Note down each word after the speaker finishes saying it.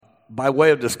By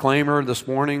way of disclaimer this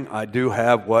morning, I do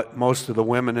have what most of the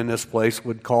women in this place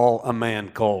would call a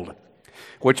man cold,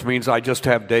 which means I just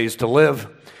have days to live.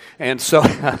 And so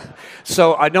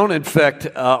I don't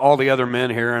infect all the other men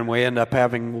here, and we end up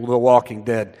having The Walking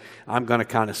Dead. I'm going to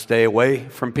kind of stay away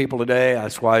from people today.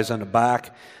 That's why I was in the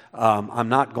back. I'm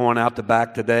not going out the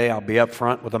back today. I'll be up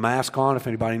front with a mask on if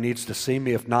anybody needs to see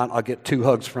me. If not, I'll get 2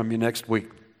 hugs from you next week.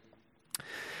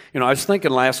 You know, I was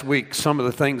thinking last week some of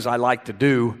the things I like to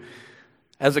do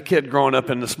as a kid growing up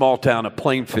in the small town of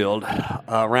Plainfield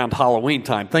around Halloween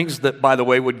time. Things that, by the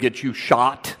way, would get you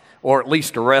shot or at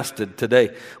least arrested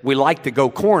today. We like to go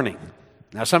corning.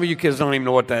 Now, some of you kids don't even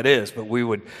know what that is, but we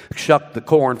would shuck the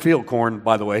corn, field corn,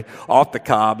 by the way, off the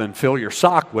cob and fill your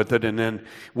sock with it, and then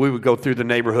we would go through the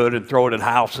neighborhood and throw it at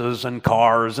houses and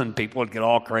cars, and people would get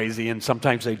all crazy, and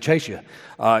sometimes they'd chase you.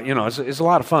 It's a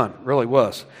lot of fun. It really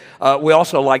was. We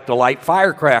also like to light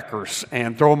firecrackers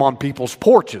and throw them on people's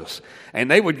porches,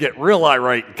 and they would get real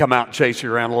irate and come out and chase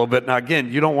you around a little bit. Now,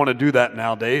 again, you don't want to do that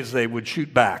nowadays. They would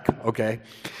shoot back, okay?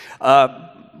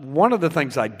 One of the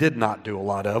things I did not do a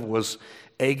lot of was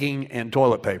egging and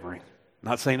toilet papering.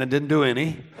 Not saying I didn't do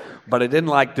any, but I didn't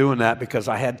like doing that because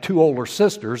I had 2 older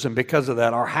sisters, and because of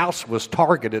that, our house was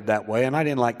targeted that way, and I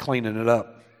didn't like cleaning it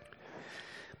up.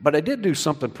 But I did do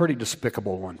something pretty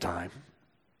despicable one time.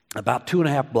 About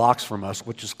 2.5 blocks from us,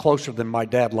 which is closer than my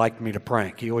dad liked me to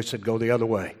prank. He always said, go the other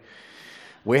way.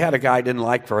 We had a guy I didn't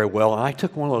like very well, and I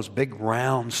took one of those big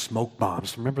round smoke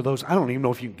bombs. Remember those? I don't even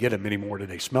know if you can get them anymore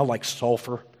today. Smell like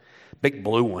sulfur. Big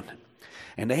blue one.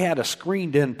 And they had a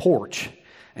screened-in porch.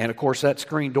 And, of course, that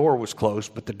screen door was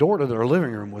closed, but the door to their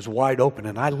living room was wide open,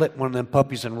 and I lit one of them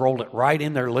puppies and rolled it right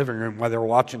in their living room while they were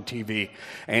watching TV.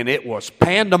 And it was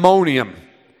pandemonium.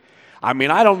 I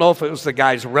mean, I don't know if it was the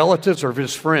guy's relatives or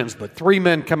his friends, but 3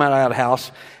 men come out of the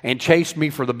house and chased me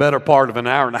for the better part of an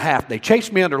hour and a half. They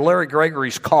chased me under Larry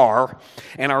Gregory's car,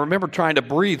 and I remember trying to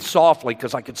breathe softly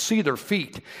because I could see their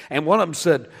feet. And one of them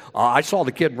said, I saw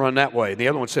the kid run that way. The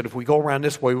other one said, if we go around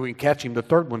this way, we can catch him. The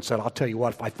third one said, I'll tell you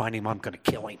what, if I find him, I'm going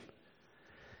to kill him.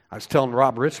 I was telling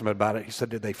Rob Richmond about it. He said,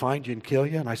 did they find you and kill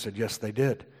you? And I said, yes, they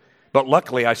did. But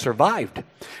luckily, I survived.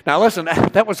 Now, listen,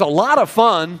 that was a lot of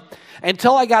fun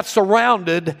until I got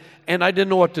surrounded and I didn't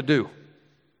know what to do.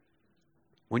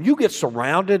 When you get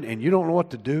surrounded and you don't know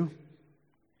what to do,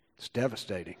 it's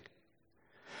devastating.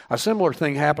 A similar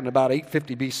thing happened about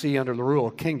 850 BC under the rule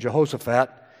of King Jehoshaphat,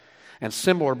 and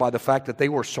similar by the fact that they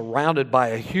were surrounded by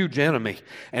a huge enemy.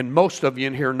 And most of you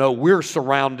in here know we're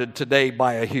surrounded today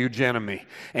by a huge enemy.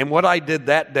 And what I did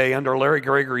that day under Larry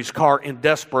Gregory's car in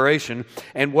desperation,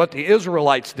 and what the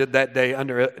Israelites did that day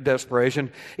under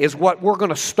desperation, is what we're going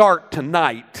to start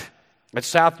tonight at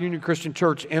South Union Christian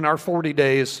Church in our 40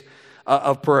 days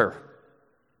of prayer.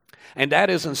 And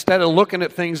that is, instead of looking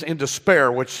at things in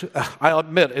despair, which I'll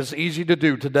admit is easy to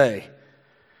do today,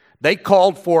 they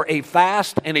called for a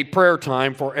fast and a prayer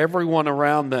time for everyone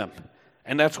around them.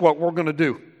 And that's what we're going to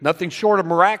do. Nothing short of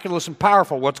miraculous and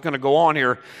powerful what's going to go on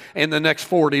here in the next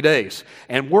 40 days.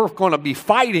 And we're going to be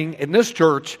fighting in this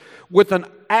church with an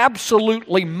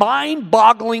absolutely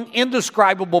mind-boggling,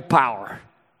 indescribable power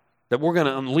that we're going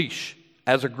to unleash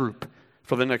as a group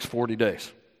for the next 40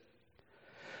 days.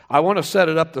 I want to set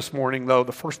it up this morning, though,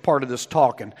 the first part of this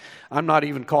talk, and I'm not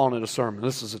even calling it a sermon.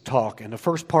 This is a talk, and the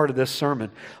first part of this sermon,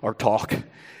 or talk,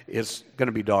 is going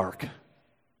to be dark.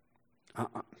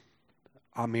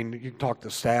 I mean, you can talk to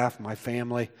staff, my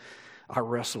family. I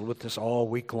wrestled with this all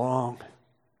week long.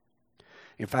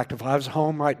 In fact, if I was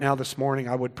home right now this morning,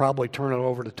 I would probably turn it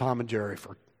over to Tom and Jerry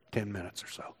for 10 minutes or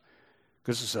so,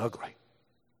 because it's ugly.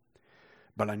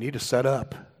 But I need to set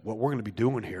up what we're going to be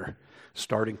doing here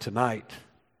starting tonight.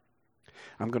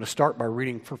 I'm going to start by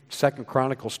reading 2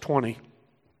 Chronicles 20,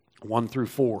 1 through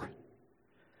 4.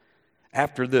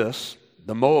 After this,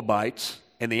 the Moabites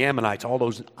and the Ammonites, all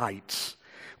those ites,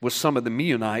 with some of the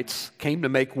Meunites, came to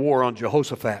make war on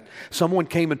Jehoshaphat. Someone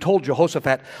came and told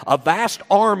Jehoshaphat, a vast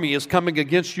army is coming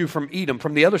against you from Edom,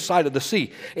 from the other side of the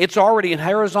sea. It's already in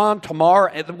Harazon Tamar,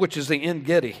 which is the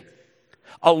En-Gedi.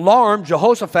 Alarmed,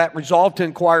 Jehoshaphat resolved to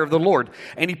inquire of the Lord,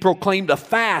 and he proclaimed a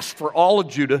fast for all of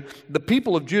Judah. The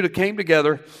people of Judah came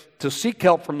together to seek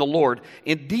help from the Lord.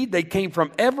 Indeed, they came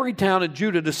from every town in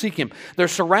Judah to seek him. They're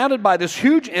surrounded by this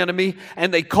huge enemy,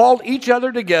 and they called each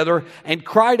other together and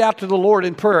cried out to the Lord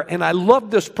in prayer. And I love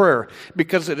this prayer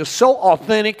because it is so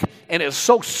authentic, and it's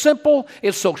so simple,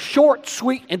 it's so short,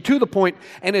 sweet, and to the point,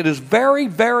 and it is very,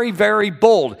 very, very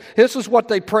bold. This is what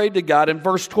they prayed to God in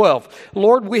verse 12.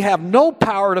 Lord, we have no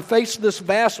power to face this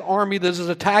vast army that is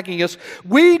attacking us.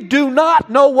 We do not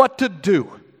know what to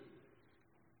do.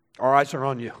 Our eyes are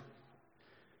on you.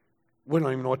 We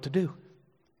don't even know what to do.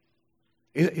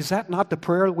 Is that not the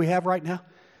prayer that we have right now?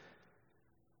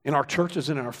 In our churches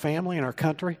and in our family, in our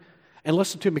country? And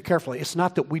listen to me carefully. It's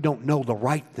not that we don't know the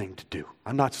right thing to do.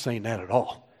 I'm not saying that at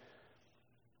all.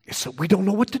 It's that we don't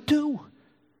know what to do.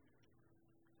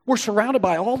 We're surrounded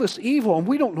by all this evil and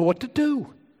we don't know what to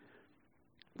do.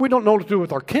 We don't know what to do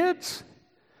with our kids.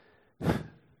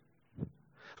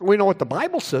 We know what the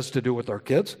Bible says to do with our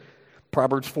kids.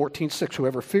 Proverbs 14:6,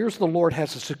 whoever fears the Lord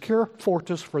has a secure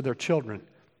fortress for their children.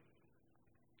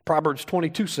 Proverbs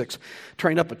 22:6,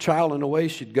 train up a child in the way he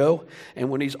should go, and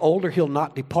when he's older, he'll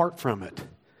not depart from it.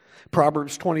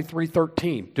 Proverbs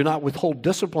 23:13, do not withhold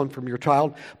discipline from your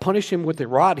child. Punish him with a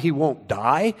rod, he won't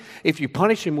die. If you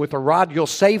punish him with a rod, you'll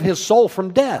save his soul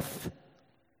from death.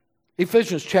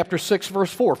 Ephesians chapter 6,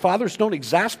 verse 4, fathers, don't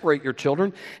exasperate your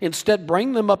children. Instead,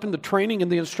 bring them up in the training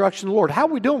and the instruction of the Lord. How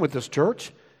are we doing with this,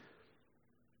 church?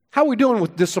 How are we doing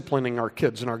with disciplining our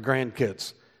kids and our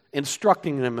grandkids?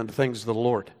 Instructing them in the things of the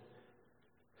Lord.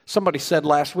 Somebody said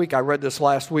last week, I read this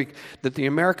last week, that the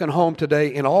American home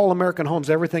today, in all American homes,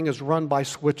 everything is run by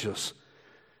switches,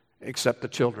 except the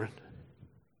children.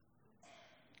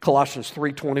 Colossians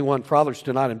 3:21, fathers,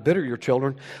 do not embitter your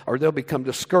children, or they'll become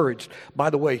discouraged.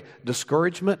 By the way,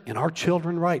 discouragement in our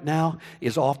children right now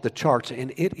is off the charts,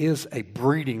 and it is a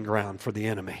breeding ground for the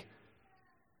enemy.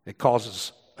 It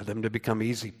causes them to become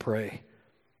easy prey.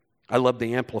 I love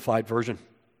the Amplified version.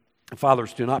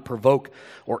 Fathers, do not provoke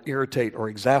or irritate or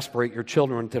exasperate your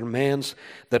children with demands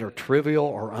that are trivial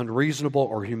or unreasonable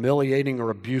or humiliating or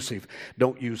abusive.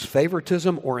 Don't use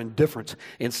favoritism or indifference.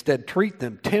 Instead, treat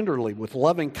them tenderly with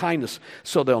loving kindness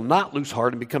so they'll not lose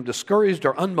heart and become discouraged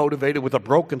or unmotivated with a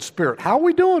broken spirit. How are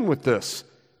we doing with this?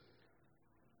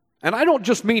 And I don't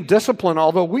just mean discipline,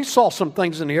 although we saw some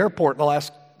things in the airport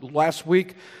last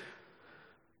week,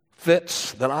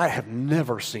 fits that I have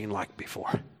never seen like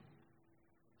before.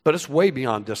 But it's way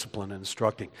beyond discipline and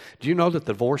instructing. Do you know that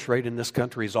the divorce rate in this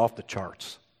country is off the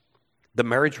charts? The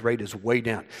marriage rate is way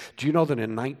down. Do you know that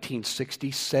in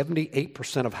 1960,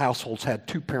 78% of households had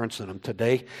two parents in them?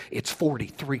 Today, it's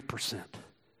 43%.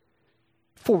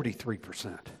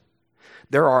 43%.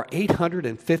 There are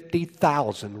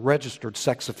 850,000 registered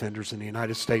sex offenders in the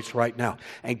United States right now.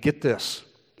 And get this,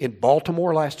 in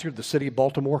Baltimore last year, the city of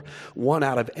Baltimore, 1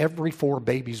 out of every 4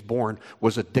 babies born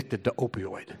was addicted to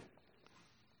opioid.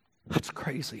 That's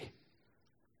crazy.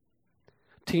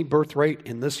 Teen birth rate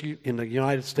in the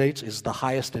United States is the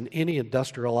highest in any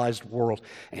industrialized world,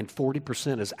 and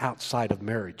 40% is outside of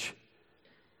marriage.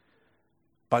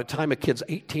 By the time a kid's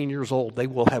 18 years old, they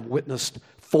will have witnessed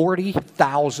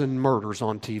 40,000 murders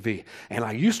on TV. And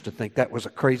I used to think that was a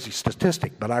crazy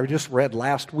statistic, but I just read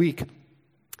last week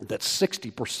that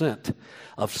 60%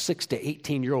 of 6 to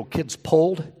 18-year-old kids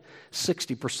polled,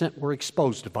 60% were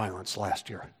exposed to violence last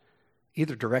year,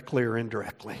 either directly or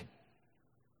indirectly.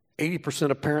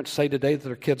 80% of parents say today that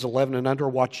their kids 11 and under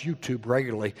watch YouTube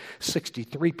regularly.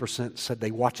 63% said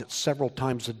they watch it several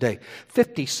times a day.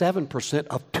 57%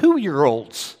 of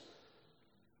 2-year-olds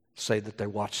say that they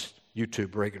watch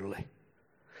YouTube regularly.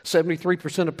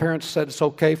 73% of parents said it's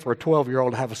okay for a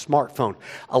 12-year-old to have a smartphone.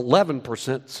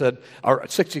 11% said, or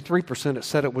 63%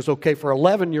 said it was okay for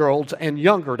 11-year-olds and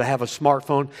younger to have a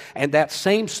smartphone. And that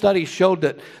same study showed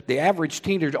that the average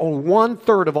teenager, only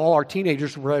 1/3 of all our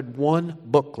teenagers read one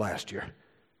book last year.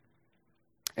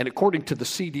 And according to the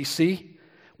CDC,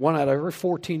 1 out of every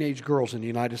 4 teenage girls in the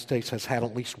United States has had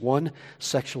at least one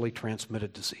sexually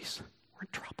transmitted disease. We're in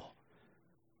trouble.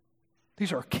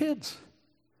 These are kids.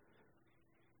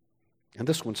 And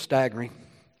this one's staggering.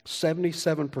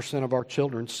 77% of our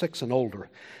children, 6 and older,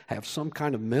 have some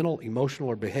kind of mental, emotional,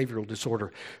 or behavioral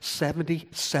disorder.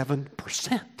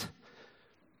 77%.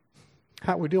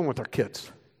 How are we doing with our kids?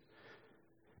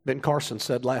 Ben Carson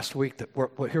said last week that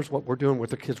here's what we're doing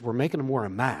with the kids. We're making them wear a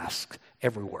mask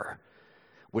everywhere,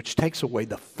 which takes away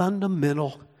the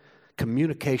fundamental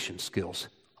communication skills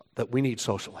that we need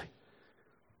socially.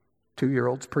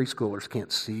 2-year-olds, preschoolers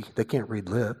can't see. They can't read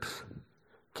lips.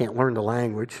 Can't learn the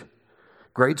language.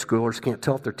 Grade schoolers can't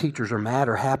tell if their teachers are mad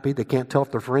or happy. They can't tell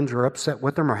if their friends are upset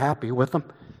with them or happy with them.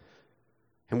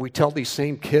 And we tell these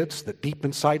same kids that deep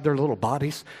inside their little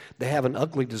bodies, they have an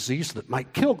ugly disease that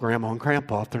might kill grandma and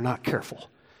grandpa if they're not careful.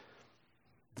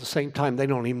 At the same time, they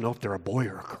don't even know if they're a boy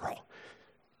or a girl.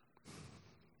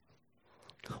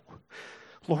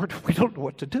 Lord, we don't know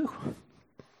what to do.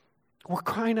 We're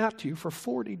crying out to you for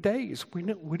 40 days. We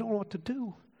don't know what to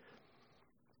do.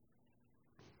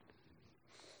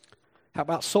 How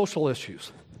about social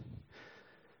issues?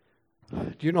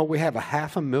 Do you know we have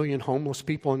 500,000 homeless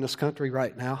people in this country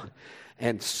right now?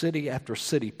 And city after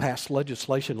city passed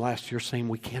legislation last year saying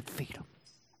we can't feed them.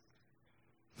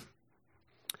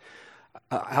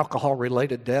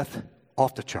 Alcohol-related death,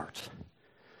 off the charts.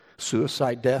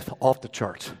 Suicide death, off the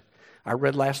charts. I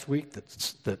read last week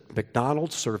that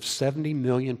McDonald's serves 70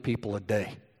 million people a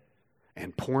day,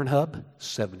 and Pornhub,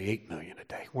 78 million a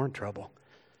day. We're in trouble.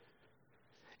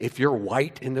 If you're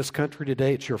white in this country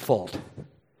today, it's your fault.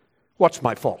 What's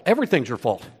my fault? Everything's your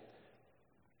fault.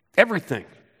 Everything.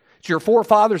 It's your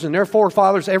forefathers and their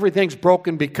forefathers. Everything's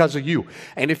broken because of you.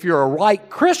 And if you're a white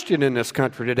Christian in this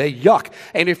country today, yuck.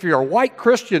 And if you're a white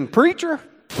Christian preacher,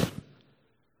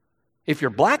 if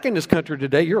you're black in this country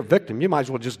today, you're a victim. You might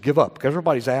as well just give up because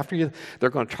everybody's after you.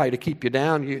 They're going to try to keep you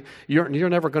down. You're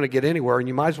never going to get anywhere, and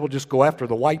you might as well just go after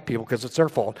the white people because it's their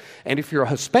fault. And if you're a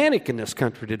Hispanic in this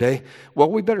country today, well,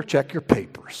 we better check your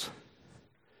papers.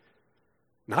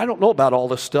 Now, I don't know about all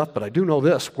this stuff, but I do know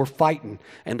this. We're fighting,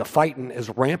 and the fighting is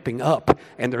ramping up,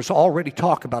 and there's already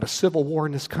talk about a civil war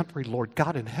in this country. Lord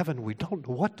God in heaven, we don't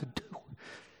know what to do.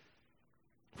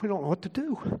 We don't know what to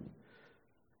do.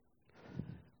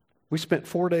 We spent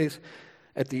 4 days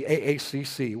at the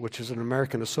AACC, which is an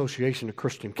American Association of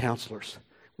Christian Counselors.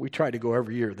 We try to go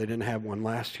every year. They didn't have one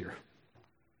last year.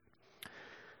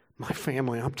 My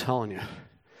family, I'm telling you,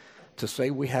 to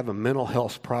say we have a mental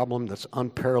health problem that's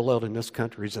unparalleled in this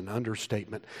country is an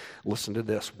understatement. Listen to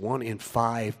this. 1 in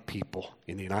 5 people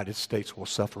in the United States will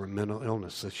suffer a mental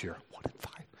illness this year. 1 in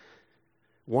 5.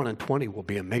 1 in 20 will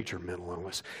be a major mental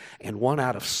illness. And 1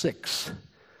 out of 6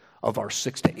 of our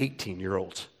 6 to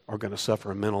 18-year-olds are going to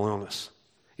suffer a mental illness.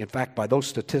 In fact, by those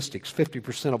statistics,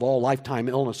 50% of all lifetime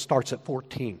illness starts at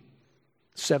 14.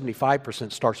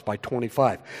 75% starts by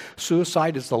 25.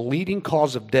 Suicide is the leading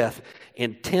cause of death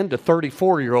in 10 to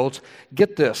 34-year-olds.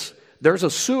 Get this, there's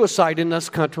a suicide in this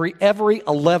country every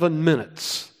 11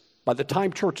 minutes. By the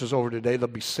time church is over today, there'll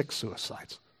be 6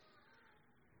 suicides.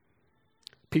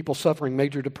 People suffering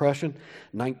major depression,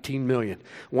 19 million.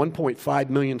 1.5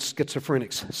 million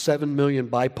schizophrenics, 7 million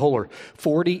bipolar,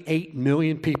 48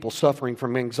 million people suffering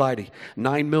from anxiety,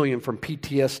 9 million from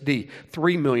PTSD,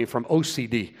 3 million from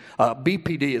OCD.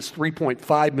 BPD is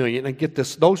 3.5 million. And get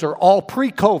this, those are all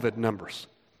pre-COVID numbers.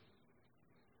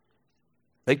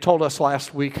 They told us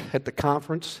last week at the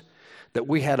conference that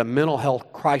we had a mental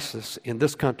health crisis in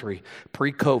this country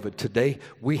pre-COVID. Today,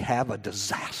 we have a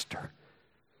disaster.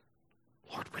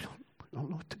 Lord, we don't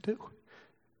know what to do.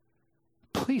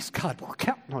 Please, God, we're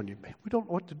counting on you, man. We don't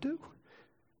know what to do.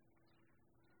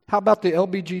 How about the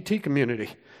LBGT community?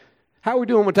 How are we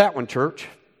doing with that one, church?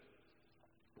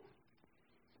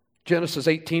 Genesis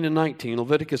 18 and 19,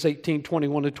 Leviticus 18,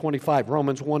 21 to 25,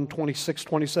 Romans 1, 26,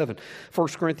 27, 1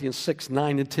 Corinthians 6,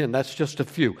 9 and 10. That's just a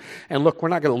few. And look, we're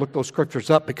not going to look those scriptures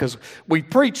up because we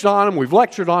preached on them, we've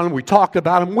lectured on them, we talked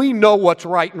about them. We know what's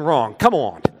right and wrong. Come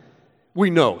on. We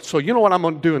know. So you know what I'm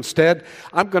going to do instead?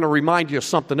 I'm going to remind you of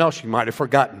something else you might have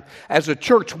forgotten. As a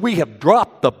church, we have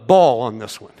dropped the ball on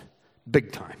this one.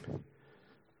 Big time.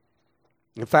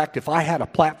 In fact, if I had a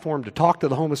platform to talk to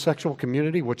the homosexual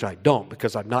community, which I don't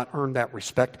because I've not earned that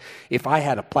respect, if I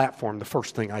had a platform, the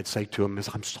first thing I'd say to them is,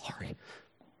 I'm sorry.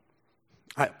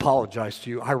 I apologize to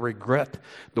you. I regret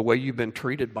the way you've been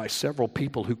treated by several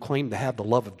people who claim to have the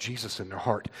love of Jesus in their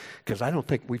heart, because I don't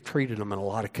think we've treated them in a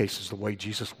lot of cases the way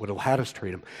Jesus would have had us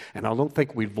treat them, and I don't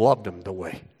think we've loved them the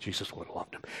way Jesus would have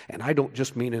loved them. And I don't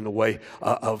just mean in the way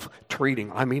of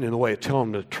treating. I mean in the way of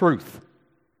telling them the truth.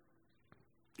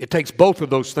 It takes both of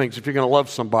those things if you're going to love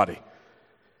somebody.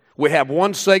 We have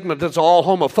one segment that's all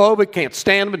homophobic, can't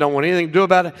stand them, don't want anything to do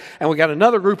about it. And we got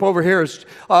another group over here is,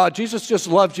 Jesus just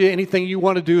loves you. Anything you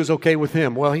want to do is okay with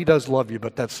him. Well, he does love you,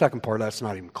 but that second part, that's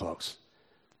not even close.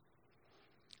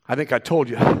 I think I told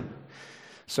you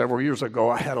several years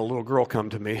ago, I had a little girl come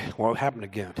to me. Well, it happened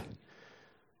again.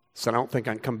 Said, I don't think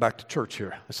I can come back to church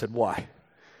here. I said, why?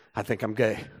 I think I'm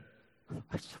gay.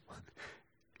 I said,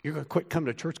 you're going to quit coming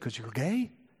to church because you're gay?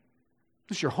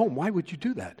 This is your home. Why would you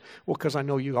do that? Well, because I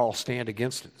know you all stand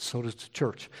against it. So does the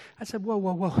church. I said,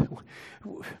 whoa.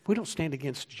 We don't stand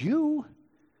against you.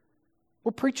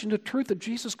 We're preaching the truth of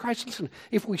Jesus Christ. Listen,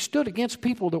 if we stood against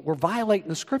people that were violating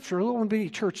the scripture, there wouldn't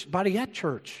be anybody at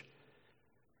church.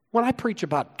 When I preach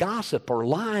about gossip or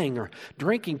lying or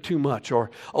drinking too much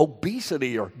or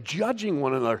obesity or judging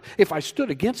one another, if I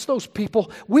stood against those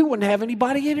people, we wouldn't have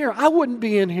anybody in here. I wouldn't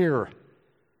be in here.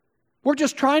 We're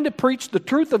just trying to preach the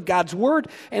truth of God's word,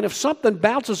 and if something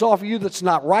bounces off of you that's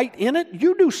not right in it,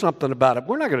 you do something about it.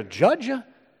 We're not going to judge you.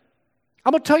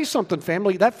 I'm going to tell you something,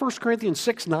 family. That 1 Corinthians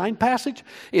 6, 9 passage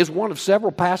is one of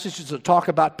several passages that talk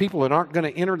about people that aren't going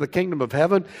to enter the kingdom of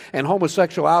heaven, and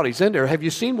homosexuality's in there. Have you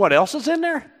seen what else is in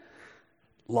there?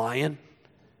 Lying,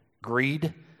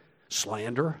 greed,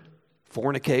 slander,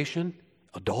 fornication,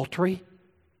 adultery.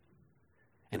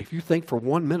 And if you think for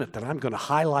 1 minute that I'm going to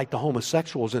highlight the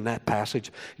homosexuals in that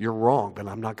passage, you're wrong. But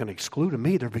I'm not going to exclude them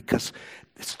either because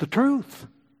it's the truth.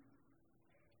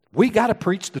 We got to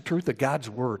preach the truth of God's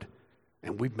word,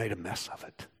 and we've made a mess of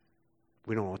it.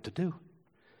 We don't know what to do.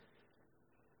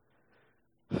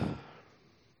 I'm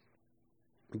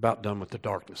about done with the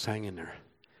darkness. Hang in there.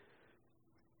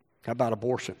 How about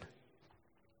abortion?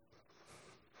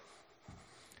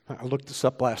 I looked this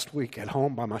up last week at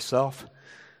home by myself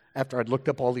after I'd looked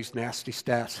up all these nasty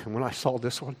stats. And when I saw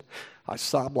this one, I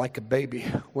sobbed like a baby.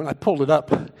 When I pulled it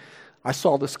up, I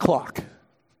saw this clock.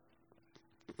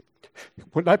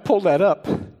 When I pulled that up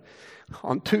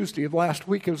on Tuesday of last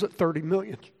week, it was at 30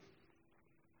 million.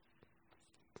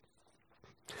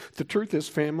 The truth is,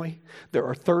 family, there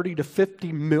are 30 to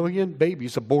 50 million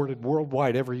babies aborted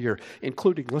worldwide every year,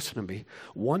 including, listen to me,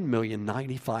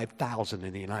 1,095,000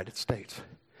 in the United States.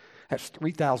 That's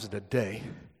 3,000 a day.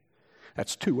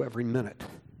 That's 2 every minute.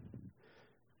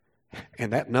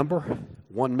 And that number,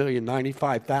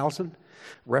 1,095,000,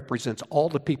 represents all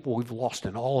the people we've lost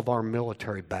in all of our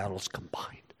military battles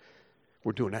combined.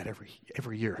 We're doing that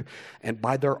every year. And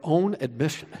by their own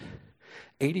admission,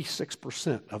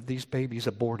 86% of these babies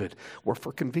aborted were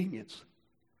for convenience.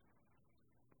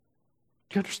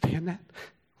 Do you understand that?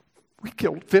 We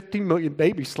killed 50 million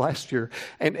babies last year,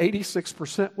 and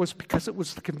 86% was because it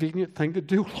was the convenient thing to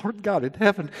do. Lord God in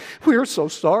heaven, we are so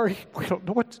sorry. We don't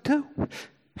know what to do.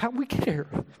 How did we get here?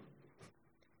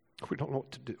 We don't know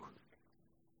what to do.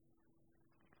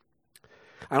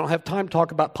 I don't have time to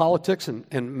talk about politics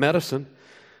and medicine.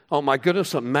 Oh my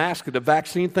goodness, a mask and a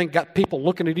vaccine thing got people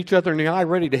looking at each other in the eye,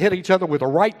 ready to hit each other with a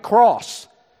right cross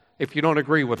if you don't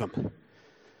agree with them.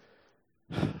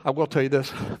 I will tell you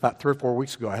this, about 3 or 4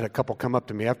 weeks ago, I had a couple come up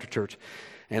to me after church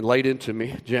and laid into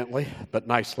me gently but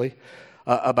nicely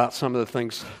about some of the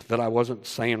things that I wasn't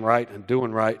saying right and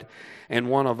doing right. And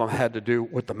one of them had to do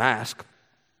with the mask.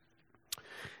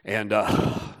 And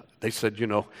they said, you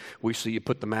know, we see you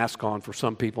put the mask on for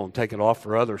some people and take it off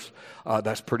for others.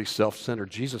 That's pretty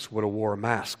self-centered. Jesus would have wore a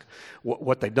mask.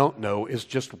 What they don't know is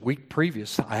just a week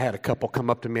previous, I had a couple come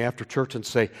up to me after church and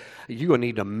say, you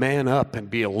need to man up and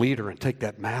be a leader and take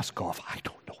that mask off. I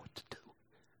don't know what to do.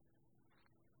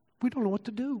 We don't know what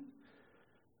to do.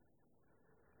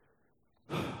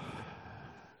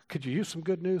 Could you use some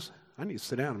good news? I need to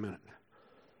sit down a minute.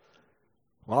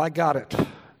 Well, I got it.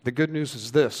 The good news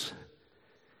is this.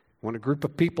 When a group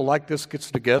of people like this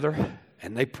gets together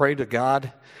and they pray to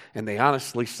God and they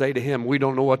honestly say to Him, we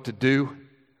don't know what to do,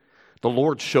 the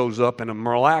Lord shows up in a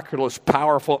miraculous,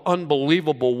 powerful,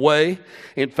 unbelievable way.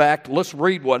 In fact, let's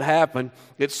read what happened.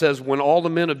 It says, when all the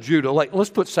men of Judah,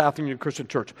 let's put South Union Christian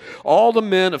Church. All the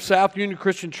men of South Union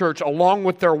Christian Church, along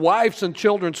with their wives and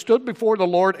children, stood before the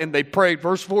Lord and they prayed.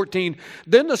 Verse 14,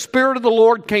 then the Spirit of the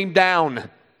Lord came down.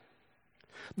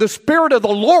 The Spirit of the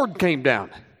Lord came down.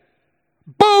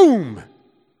 Boom!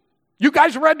 You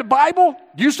guys read the Bible?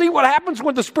 Do you see what happens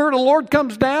when the Spirit of the Lord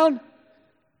comes down?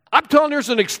 I'm telling you, there's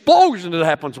an explosion that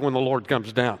happens when the Lord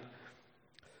comes down.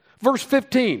 Verse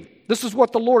 15, this is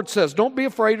what the Lord says. Don't be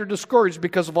afraid or discouraged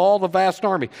because of all the vast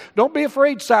army. Don't be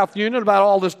afraid, South Union, about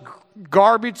all this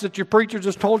garbage that your preacher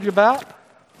just told you about.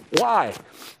 Why?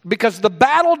 Because the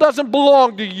battle doesn't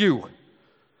belong to you.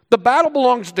 The battle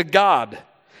belongs to God.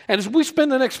 And as we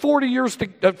spend the next 40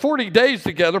 days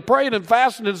together praying and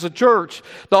fasting as a church,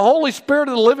 the Holy Spirit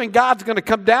of the living God's going to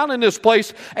come down in this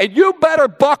place, and you better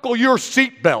buckle your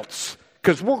seatbelts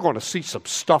because we're going to see some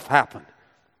stuff happen.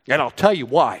 And I'll tell you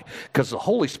why. Because the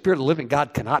Holy Spirit of the living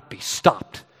God cannot be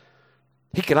stopped.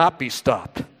 He cannot be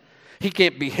stopped. He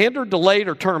can't be hindered, delayed,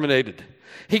 or terminated.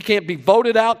 He can't be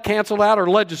voted out, canceled out, or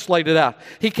legislated out.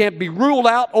 He can't be ruled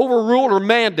out, overruled, or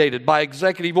mandated by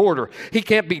executive order. He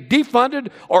can't be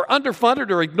defunded or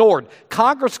underfunded or ignored.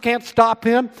 Congress can't stop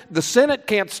him. The Senate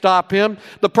can't stop him.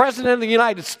 The President of the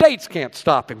United States can't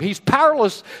stop him. He's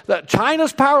powerless.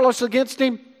 China's powerless against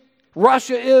him.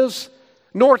 Russia is.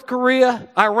 North Korea,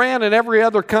 Iran, and every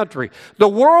other country. The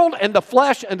world and the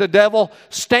flesh and the devil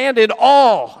stand in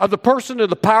awe of the person and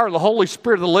the power of the Holy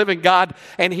Spirit of the living God,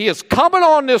 and He is coming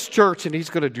on this church, and He's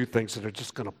going to do things that are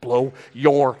just going to blow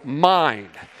your mind.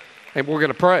 And we're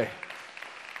going to pray.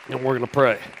 And we're going to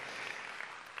pray.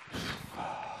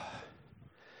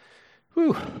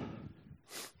 Whew.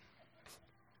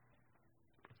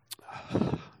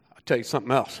 I'll tell you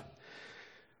something else.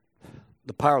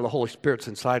 The power of the Holy Spirit's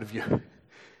inside of you.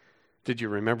 Did you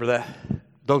remember that?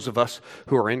 Those of us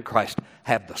who are in Christ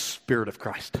have the Spirit of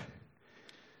Christ.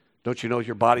 Don't you know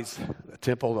your body's a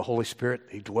temple of the Holy Spirit?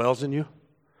 He dwells in you.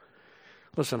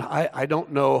 Listen, I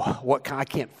don't know I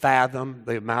can't fathom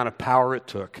the amount of power it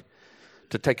took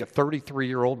to take a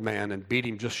 33-year-old man and beat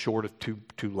him just short of too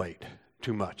late,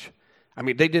 too much. I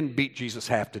mean, they didn't beat Jesus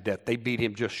half to death. They beat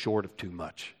him just short of too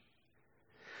much.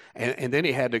 And then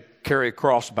he had to carry a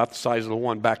cross about the size of the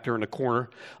one back there in the corner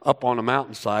up on a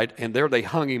mountainside. And there they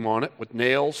hung him on it with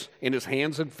nails in his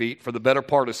hands and feet for the better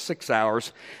part of 6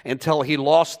 hours until he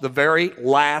lost the very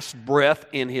last breath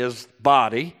in his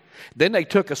body. Then they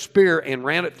took a spear and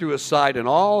ran it through his side, and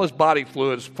all his body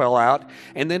fluids fell out.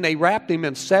 And then they wrapped him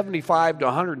in 75 to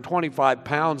 125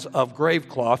 pounds of grave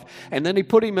cloth. And then he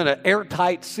put him in an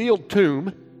airtight, sealed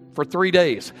tomb for 3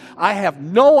 days. I have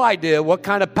no idea what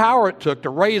kind of power it took to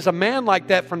raise a man like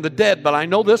that from the dead, but I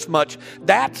know this much.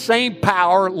 That same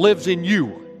power lives in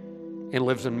you and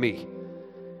lives in me.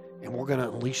 And we're going to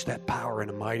unleash that power in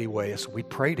a mighty way as we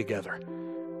pray together,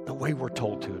 the way we're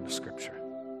told to in the Scripture.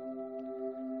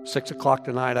 6 o'clock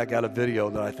tonight, I got a video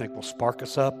that I think will spark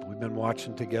us up. We've been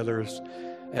watching together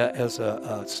as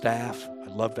a staff.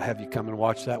 I'd love to have you come and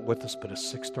watch that with us, but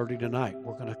it's 6:30 tonight.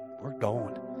 We're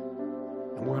going.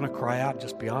 And we're going to cry out and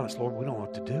just be honest. Lord, we don't know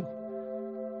what to do,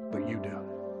 but you do.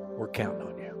 We're counting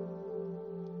on you.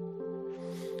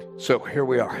 So here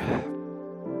we are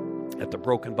at the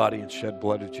broken body and shed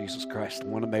blood of Jesus Christ, the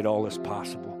one who made all this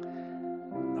possible.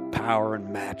 The power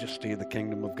and majesty of the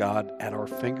kingdom of God at our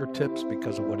fingertips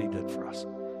because of what he did for us.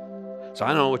 So I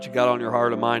don't know what you got on your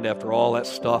heart and mind after all that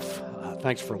stuff.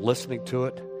 Thanks for listening to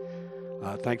it.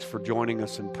 Thanks for joining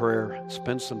us in prayer.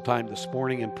 Spend some time this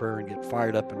morning in prayer and get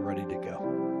fired up and ready to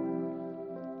go.